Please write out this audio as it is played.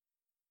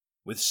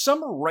With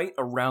summer right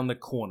around the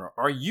corner,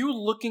 are you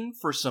looking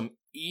for some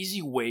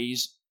easy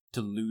ways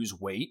to lose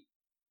weight?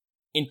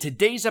 In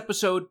today's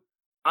episode,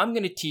 I'm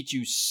going to teach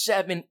you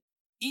 7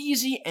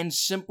 easy and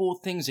simple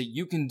things that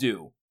you can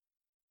do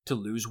to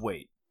lose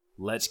weight.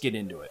 Let's get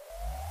into it.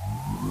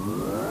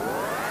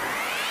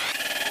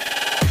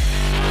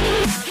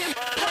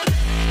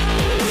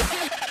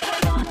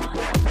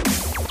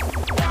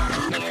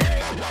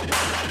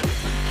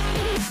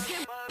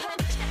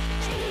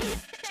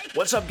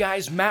 What's up,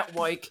 guys? Matt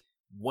Weik,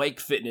 Weik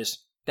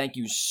Fitness. Thank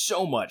you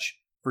so much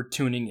for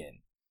tuning in.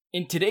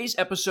 In today's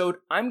episode,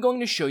 I'm going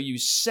to show you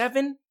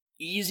 7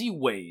 easy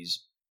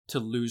ways to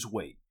lose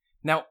weight.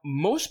 Now,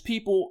 most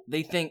people,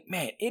 they think,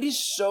 man, it is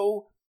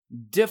so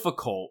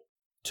difficult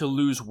to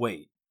lose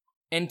weight.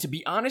 And to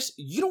be honest,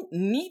 you don't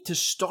need to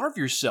starve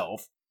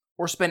yourself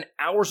or spend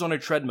hours on a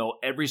treadmill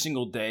every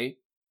single day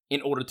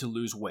in order to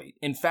lose weight.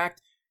 In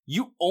fact,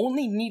 you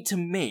only need to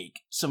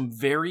make some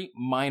very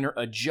minor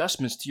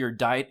adjustments to your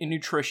diet and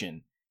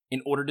nutrition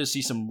in order to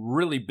see some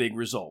really big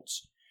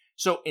results.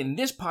 So in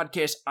this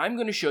podcast, I'm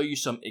going to show you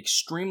some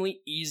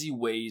extremely easy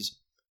ways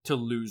to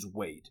lose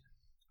weight.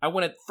 I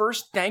want to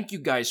first thank you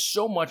guys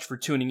so much for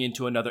tuning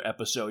into another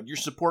episode. Your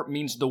support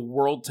means the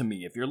world to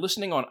me. If you're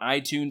listening on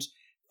iTunes,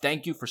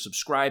 thank you for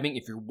subscribing.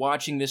 If you're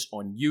watching this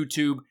on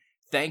YouTube,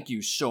 thank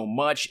you so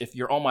much. If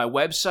you're on my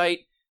website,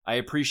 I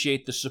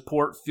appreciate the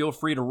support. Feel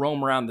free to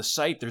roam around the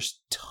site.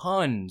 There's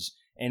tons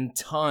and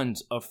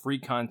tons of free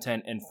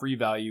content and free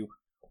value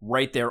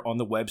right there on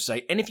the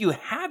website. And if you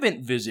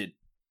haven't visited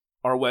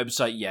our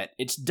website yet,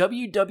 it's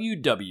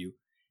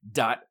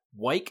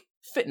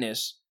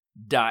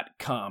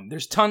www.weikfitness.com.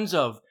 There's tons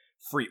of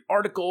free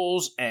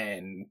articles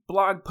and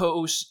blog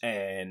posts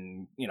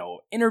and,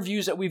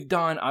 interviews that we've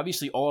done.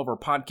 Obviously, all of our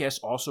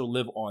podcasts also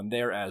live on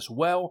there as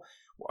well.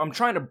 I'm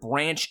trying to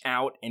branch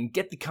out and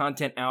get the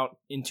content out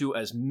into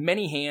as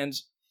many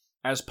hands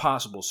as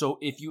possible. So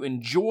if you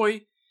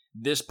enjoy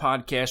this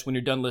podcast when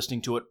you're done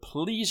listening to it,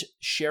 please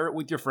share it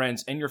with your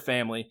friends and your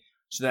family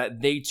so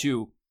that they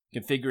too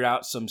can figure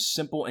out some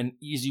simple and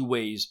easy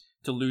ways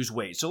to lose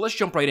weight. So let's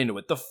jump right into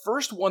it. The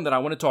first one that I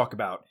want to talk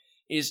about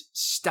is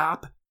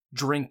stop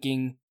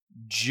drinking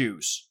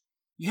juice.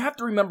 You have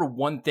to remember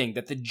one thing,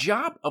 that the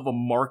job of a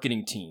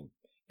marketing team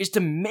is to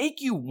make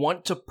you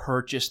want to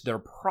purchase their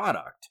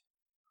product.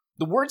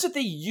 The words that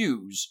they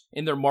use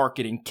in their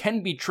marketing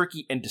can be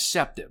tricky and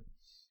deceptive.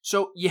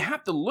 So you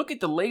have to look at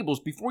the labels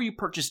before you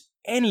purchase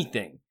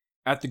anything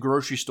at the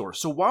grocery store.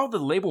 So while the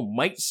label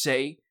might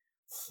say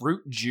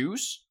fruit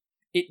juice,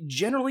 it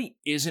generally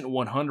isn't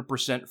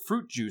 100%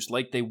 fruit juice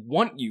like they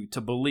want you to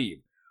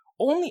believe.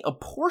 Only a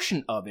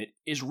portion of it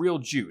is real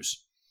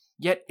juice.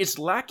 Yet it's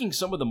lacking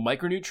some of the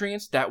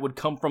micronutrients that would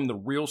come from the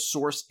real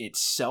source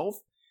itself.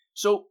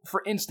 So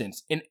for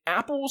instance, an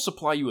apple will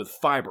supply you with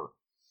fiber.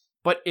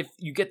 But if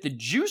you get the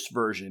juice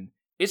version,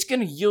 it's going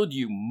to yield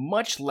you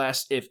much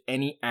less, if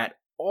any, at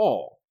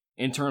all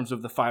in terms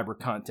of the fiber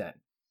content.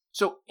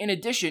 So in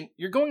addition,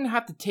 you're going to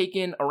have to take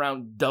in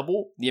around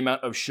double the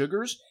amount of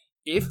sugars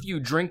if you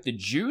drink the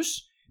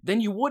juice than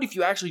you would if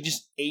you actually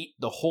just ate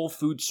the whole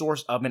food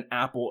source of an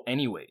apple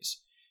anyways.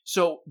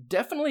 So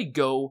definitely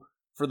go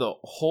for the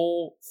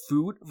whole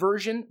food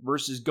version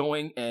versus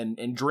going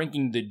and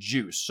drinking the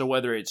juice. So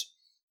whether it's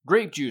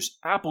grape juice,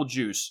 apple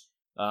juice,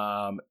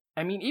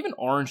 even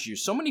orange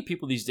juice. So many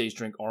people these days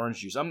drink orange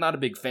juice. I'm not a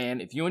big fan.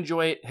 If you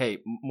enjoy it, hey,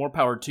 more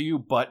power to you.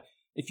 But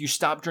if you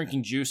stop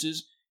drinking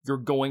juices, you're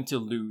going to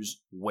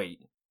lose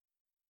weight.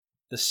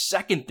 The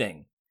second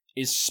thing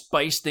is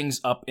spice things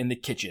up in the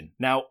kitchen.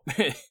 Now,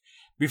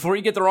 before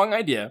you get the wrong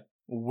idea,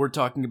 we're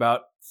talking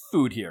about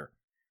food here.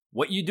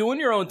 What you do in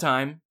your own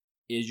time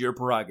is your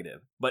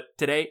prerogative. But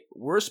today,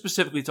 we're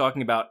specifically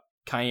talking about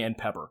cayenne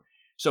pepper.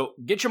 So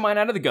get your mind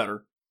out of the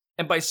gutter,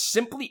 and by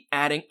simply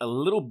adding a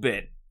little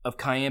bit of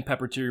cayenne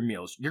pepper to your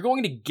meals, you're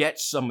going to get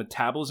some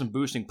metabolism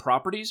boosting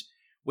properties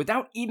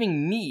without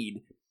even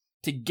need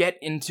to get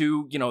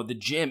into, the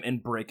gym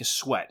and break a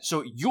sweat.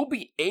 So you'll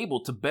be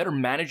able to better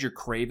manage your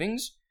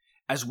cravings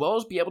as well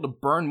as be able to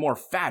burn more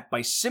fat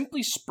by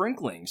simply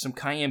sprinkling some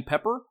cayenne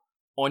pepper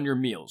on your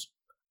meals.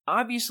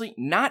 Obviously,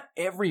 not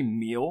every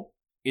meal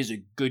is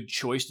a good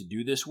choice to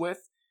do this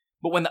with,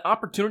 but when the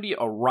opportunity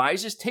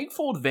arises, take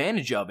full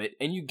advantage of it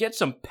and you get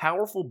some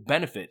powerful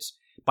benefits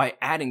by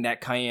adding that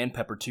cayenne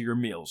pepper to your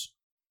meals.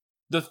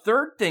 The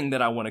third thing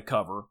that I want to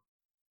cover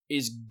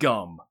is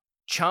gum.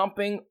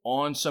 Chomping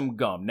on some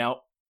gum.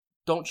 Now,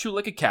 don't chew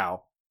like a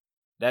cow.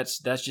 That's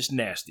just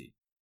nasty.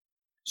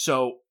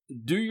 So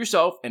do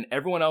yourself and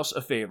everyone else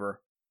a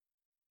favor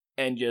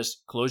and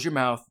just close your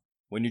mouth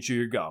when you chew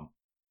your gum.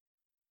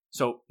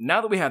 So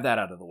now that we have that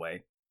out of the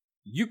way,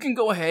 you can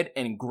go ahead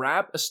and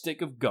grab a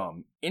stick of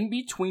gum in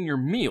between your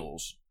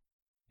meals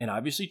and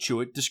obviously chew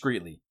it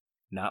discreetly.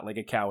 Not like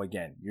a cow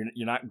again.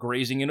 You're not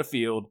grazing in a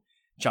field,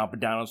 chomping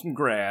down on some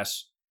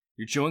grass.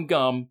 You're chewing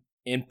gum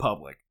in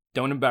public.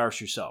 Don't embarrass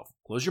yourself.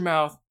 Close your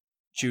mouth,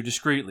 chew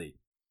discreetly.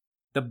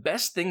 The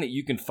best thing that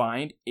you can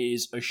find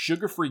is a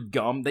sugar-free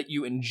gum that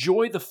you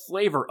enjoy the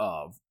flavor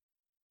of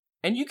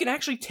And you can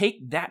actually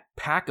take that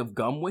pack of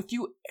gum with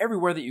you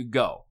everywhere that you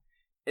go.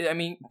 I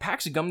mean,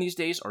 packs of gum these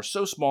days are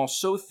so small,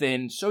 so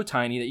thin, so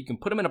tiny that you can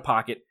put them in a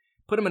pocket,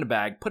 put them in a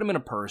bag, put them in a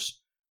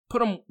purse, put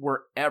them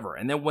wherever.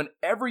 And then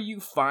whenever you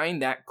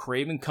find that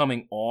craving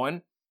coming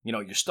on,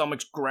 your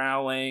stomach's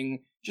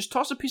growling, just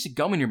toss a piece of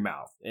gum in your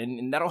mouth,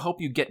 and that'll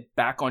help you get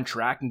back on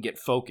track and get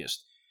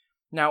focused.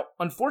 Now,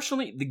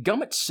 unfortunately, the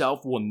gum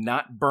itself will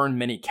not burn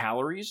many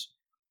calories,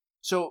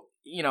 so,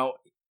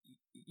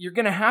 you're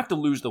going to have to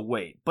lose the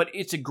weight, but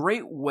it's a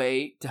great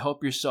way to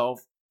help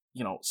yourself,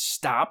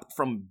 stop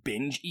from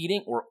binge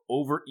eating or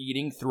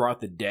overeating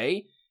throughout the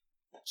day.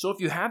 So if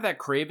you have that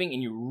craving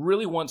and you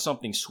really want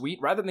something sweet,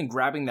 rather than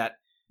grabbing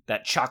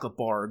that chocolate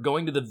bar or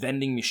going to the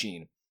vending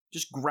machine,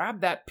 just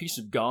grab that piece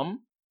of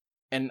gum,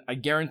 and I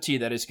guarantee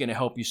that it's going to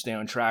help you stay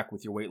on track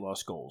with your weight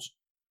loss goals.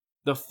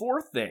 The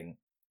fourth thing,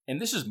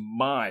 and this is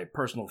my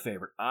personal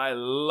favorite, I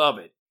love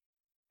it,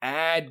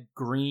 add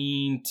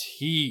green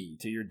tea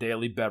to your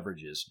daily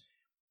beverages.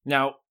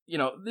 Now,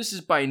 this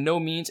is by no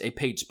means a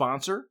paid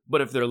sponsor,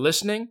 but if they're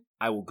listening,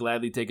 I will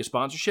gladly take a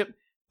sponsorship.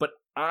 But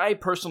I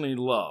personally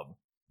love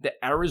the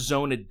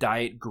Arizona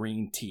Diet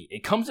Green Tea.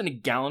 It comes in a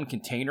gallon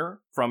container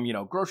from,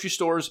 grocery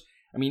stores.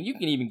 I mean, you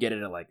can even get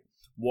it at like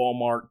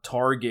Walmart,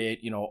 Target,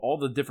 all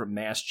the different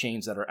mass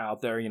chains that are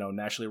out there,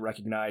 nationally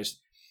recognized.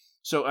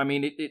 So, I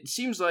mean, it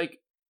seems like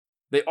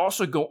they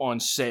also go on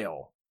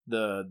sale,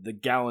 the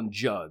gallon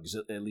jugs.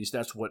 At least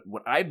that's what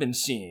I've been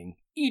seeing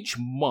each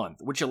month,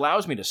 which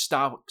allows me to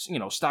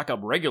stock up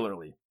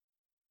regularly.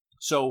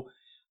 So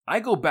I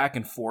go back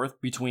and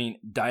forth between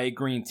diet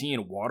green tea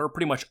and water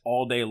pretty much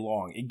all day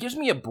long. It gives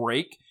me a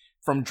break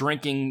from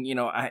drinking,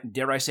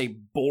 dare I say,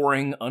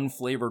 boring,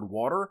 unflavored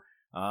water.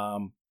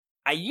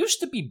 I used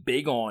to be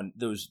big on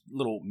those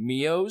little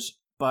Mios,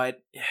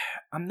 but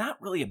I'm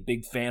not really a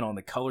big fan on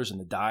the colors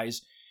and the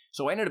dyes,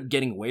 so I ended up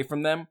getting away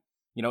from them.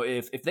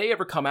 If they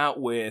ever come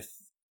out with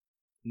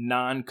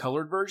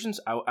non-colored versions,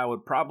 I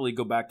would probably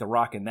go back to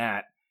rocking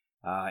that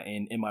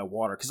in my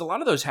water, because a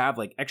lot of those have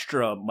like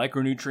extra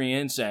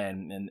micronutrients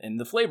and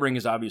the flavoring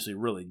is obviously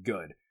really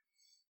good.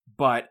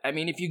 But I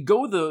mean, if you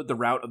go the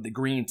route of the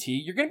green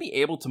tea, you're going to be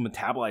able to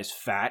metabolize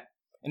fat,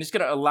 and it's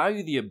going to allow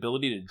you the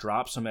ability to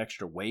drop some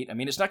extra weight. I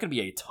mean, it's not going to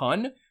be a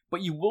ton,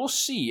 but you will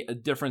see a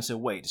difference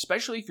in weight,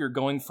 especially if you're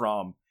going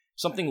from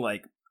something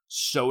like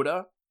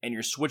soda and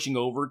you're switching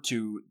over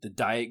to the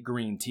diet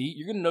green tea.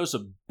 You're going to notice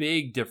a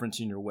big difference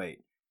in your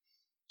weight.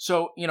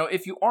 So,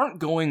 if you aren't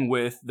going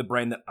with the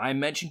brand that I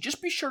mentioned,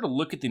 just be sure to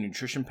look at the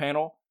nutrition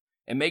panel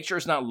and make sure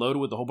it's not loaded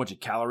with a whole bunch of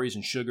calories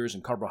and sugars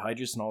and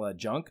carbohydrates and all that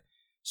junk.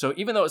 So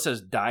even though it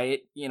says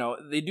diet,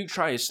 they do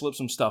try to slip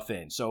some stuff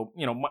in. So,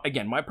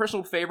 again, my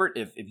personal favorite,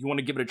 if you want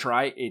to give it a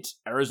try, it's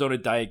Arizona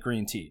Diet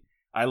Green Tea.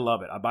 I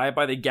love it. I buy it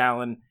by the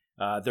gallon.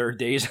 There are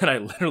days that I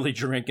literally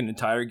drink an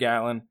entire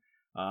gallon,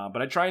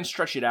 but I try and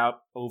stretch it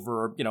out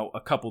over,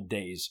 a couple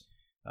days.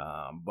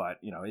 But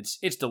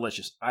it's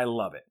delicious. I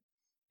love it.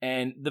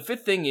 And the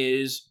fifth thing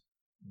is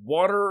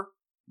water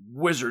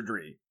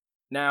wizardry.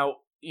 Now,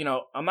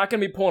 I'm not going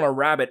to be pulling a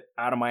rabbit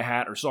out of my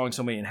hat or sawing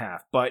somebody in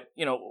half, but,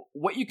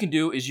 what you can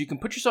do is you can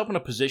put yourself in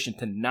a position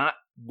to not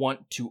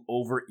want to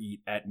overeat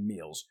at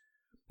meals.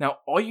 Now,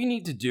 all you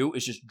need to do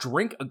is just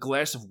drink a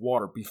glass of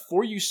water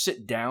before you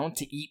sit down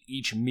to eat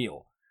each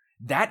meal.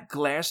 That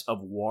glass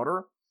of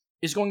water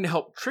is going to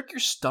help trick your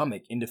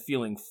stomach into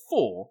feeling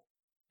full,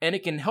 and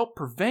it can help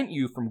prevent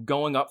you from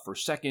going up for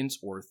seconds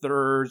or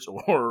thirds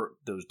or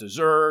those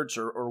desserts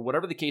or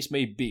whatever the case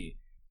may be.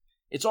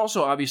 It's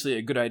also obviously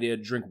a good idea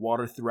to drink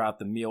water throughout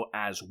the meal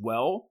as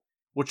well,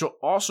 which will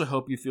also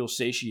help you feel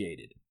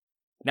satiated.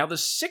 Now, the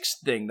sixth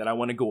thing that I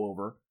want to go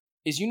over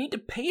is you need to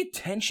pay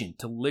attention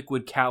to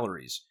liquid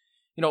calories.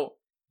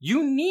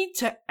 You need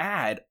to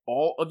add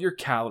all of your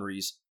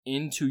calories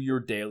into your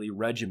daily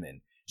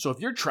regimen. So if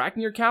you're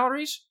tracking your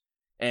calories,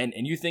 and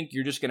you think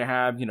you're just going to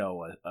have,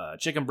 a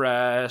chicken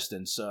breast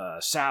and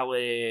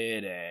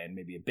salad and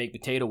maybe a baked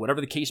potato,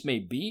 whatever the case may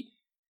be,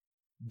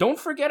 don't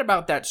forget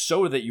about that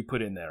soda that you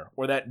put in there,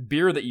 or that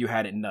beer that you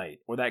had at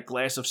night, or that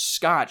glass of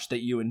scotch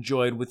that you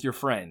enjoyed with your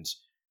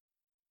friends.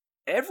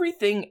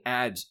 Everything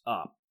adds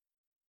up.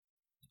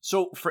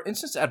 So, for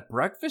instance, at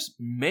breakfast,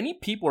 many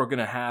people are going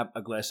to have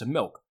a glass of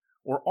milk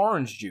or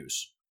orange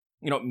juice.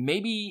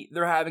 Maybe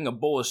they're having a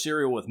bowl of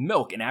cereal with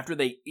milk, and after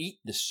they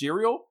eat the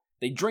cereal,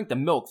 they drink the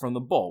milk from the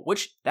bowl,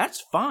 which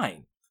that's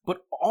fine.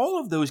 But all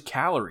of those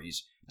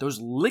calories, those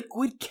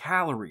liquid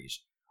calories,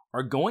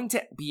 are going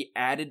to be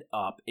added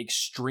up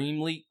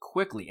extremely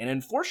quickly. And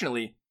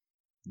unfortunately,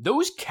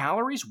 those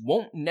calories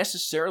won't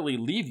necessarily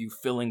leave you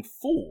feeling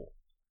full.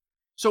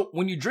 So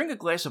when you drink a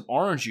glass of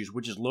orange juice,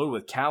 which is loaded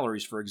with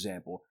calories, for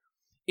example,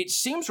 it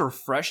seems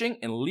refreshing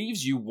and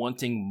leaves you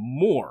wanting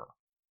more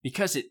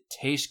because it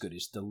tastes good,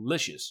 it's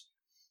delicious.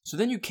 So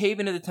then you cave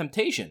into the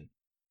temptation.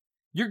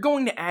 You're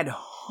going to add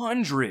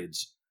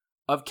hundreds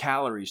of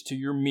calories to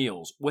your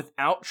meals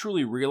without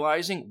truly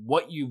realizing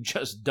what you've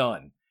just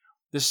done.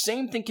 The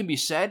same thing can be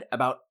said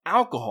about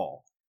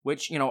alcohol,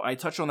 which, I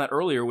touched on that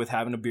earlier with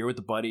having a beer with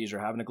the buddies or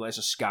having a glass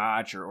of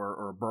scotch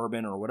or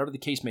bourbon or whatever the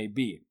case may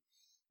be.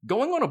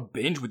 Going on a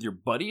binge with your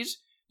buddies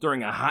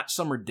during a hot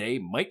summer day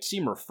might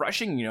seem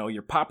refreshing.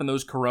 You're popping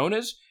those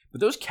Coronas, but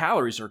those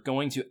calories are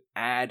going to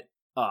add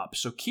up.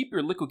 So keep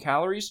your liquid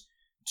calories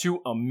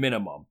to a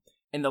minimum.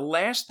 And the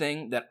last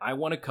thing that I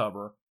want to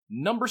cover,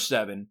 number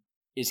 7,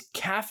 is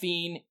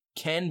caffeine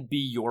can be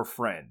your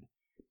friend.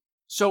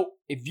 So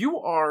if you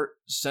are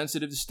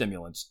sensitive to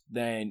stimulants,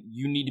 then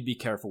you need to be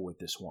careful with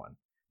this one.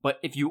 But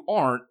if you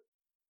aren't,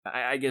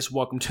 I guess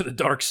welcome to the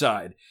dark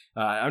side.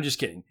 I'm just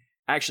kidding.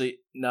 Actually,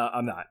 no,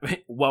 I'm not.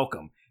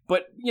 Welcome.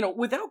 But,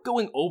 without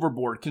going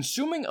overboard,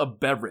 consuming a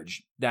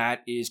beverage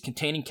that is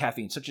containing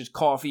caffeine, such as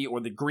coffee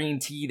or the green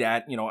tea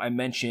that, I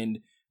mentioned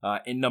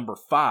in number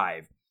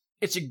 5,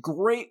 it's a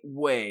great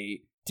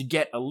way to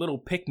get a little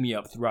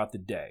pick-me-up throughout the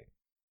day.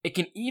 It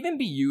can even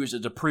be used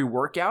as a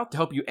pre-workout to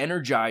help you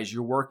energize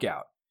your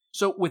workout.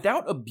 So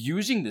without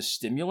abusing the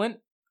stimulant,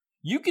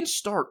 you can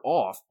start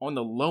off on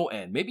the low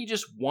end, maybe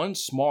just one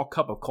small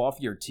cup of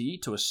coffee or tea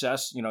to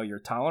assess, your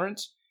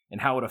tolerance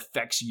and how it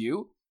affects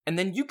you. And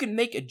then you can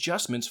make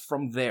adjustments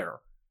from there.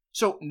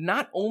 So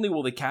not only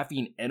will the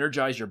caffeine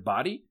energize your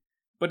body,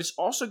 but it's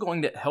also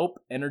going to help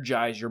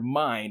energize your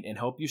mind and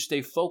help you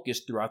stay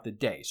focused throughout the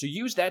day. So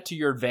use that to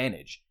your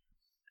advantage.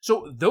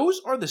 So those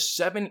are the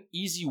 7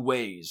 easy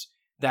ways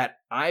that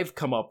I've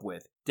come up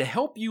with to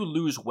help you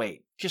lose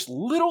weight. Just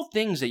little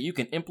things that you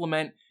can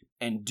implement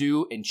and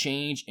do and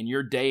change in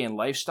your day and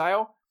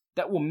lifestyle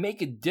that will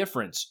make a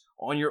difference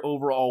on your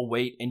overall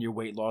weight and your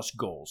weight loss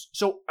goals.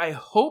 So I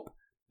hope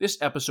this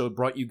episode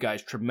brought you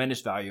guys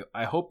tremendous value.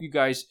 I hope you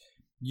guys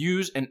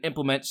use and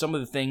implement some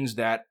of the things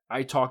that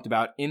I talked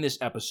about in this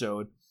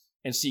episode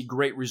and see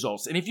great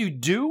results. And if you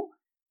do,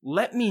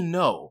 let me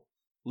know.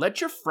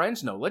 Let your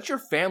friends know. Let your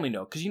family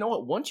know. Because you know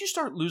what? Once you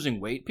start losing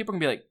weight, people are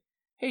going to be like,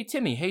 hey,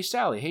 Timmy, hey,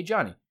 Sally, hey,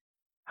 Johnny,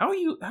 how are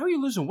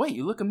you losing weight?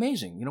 You look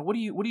amazing. What are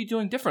you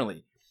doing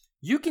differently?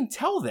 You can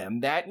tell them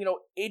that,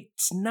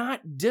 it's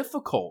not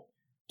difficult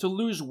to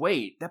lose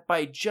weight, that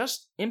by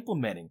just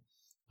implementing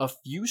a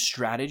few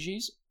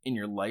strategies in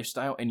your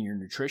lifestyle and your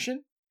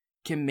nutrition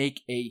can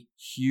make a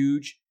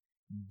huge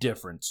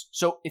difference.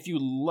 So if you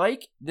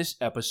like this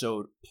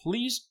episode,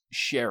 please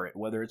share it,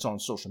 whether it's on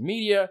social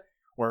media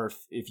or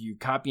if you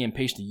copy and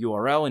paste the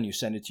URL and you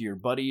send it to your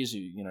buddies,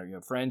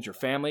 your friends, your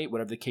family,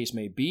 whatever the case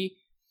may be.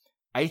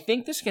 I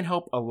think this can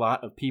help a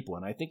lot of people,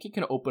 and I think it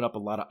can open up a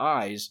lot of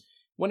eyes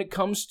when it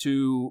comes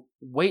to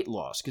weight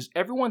loss, because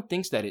everyone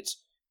thinks that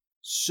it's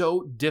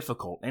so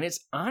difficult, and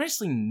it's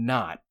honestly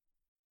not.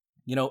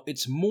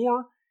 It's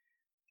more,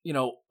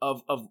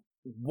 of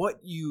what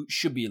you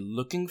should be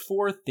looking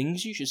for,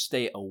 things you should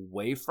stay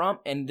away from,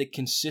 and the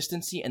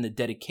consistency and the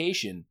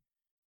dedication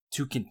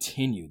to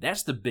continue.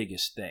 That's the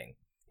biggest thing.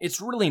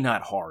 It's really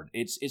not hard.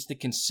 It's the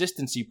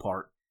consistency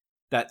part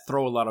that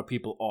throw a lot of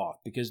people off,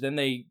 because then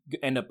they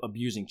end up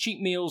abusing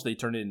cheat meals. They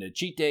turn it into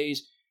cheat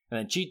days, and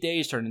then cheat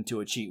days turn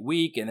into a cheat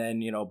week. And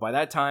then, by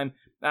that time,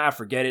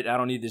 forget it. I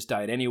don't need this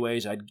diet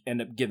anyways. I'd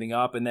end up giving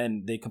up, and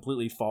then they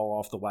completely fall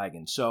off the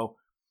wagon. So,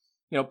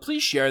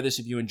 please share this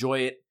if you enjoy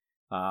it.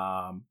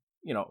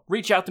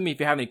 Reach out to me if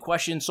you have any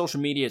questions. Social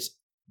media, it's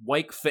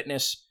Wyke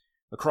Fitness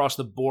across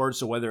the board.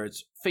 So whether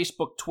it's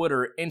Facebook,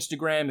 Twitter,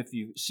 Instagram, if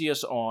you see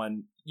us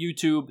on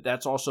YouTube,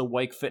 that's also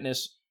Wyke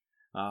Fitness.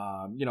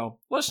 Let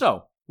us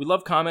know. We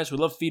love comments. We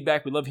love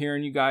feedback. We love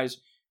hearing you guys.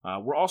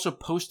 We're also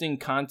posting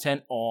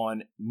content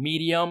on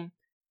Medium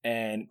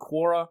and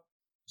Quora.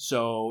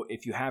 So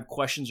if you have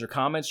questions or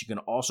comments, you can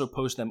also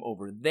post them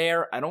over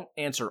there. I don't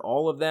answer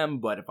all of them,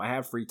 but if I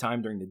have free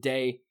time during the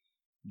day,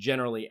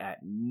 generally at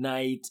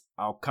night,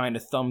 I'll kind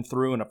of thumb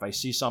through, and if I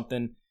see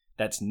something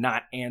that's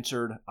not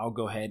answered, I'll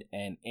go ahead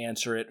and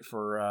answer it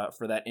for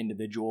that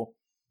individual.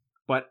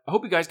 But I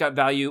hope you guys got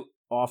value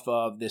off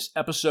of this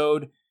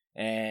episode,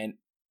 and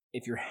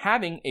if you're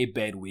having a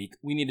bad week,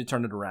 we need to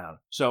turn it around.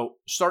 So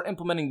start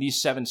implementing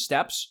these 7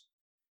 steps,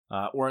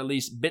 or at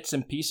least bits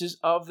and pieces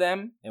of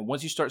them, and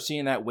once you start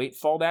seeing that weight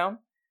fall down,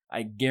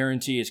 I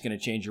guarantee it's going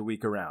to change your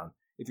week around.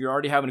 If you're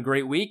already having a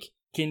great week,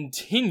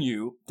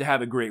 continue to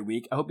have a great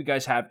week. I hope you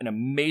guys have an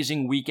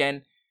amazing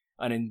weekend.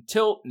 And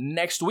until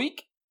next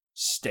week,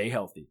 stay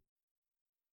healthy.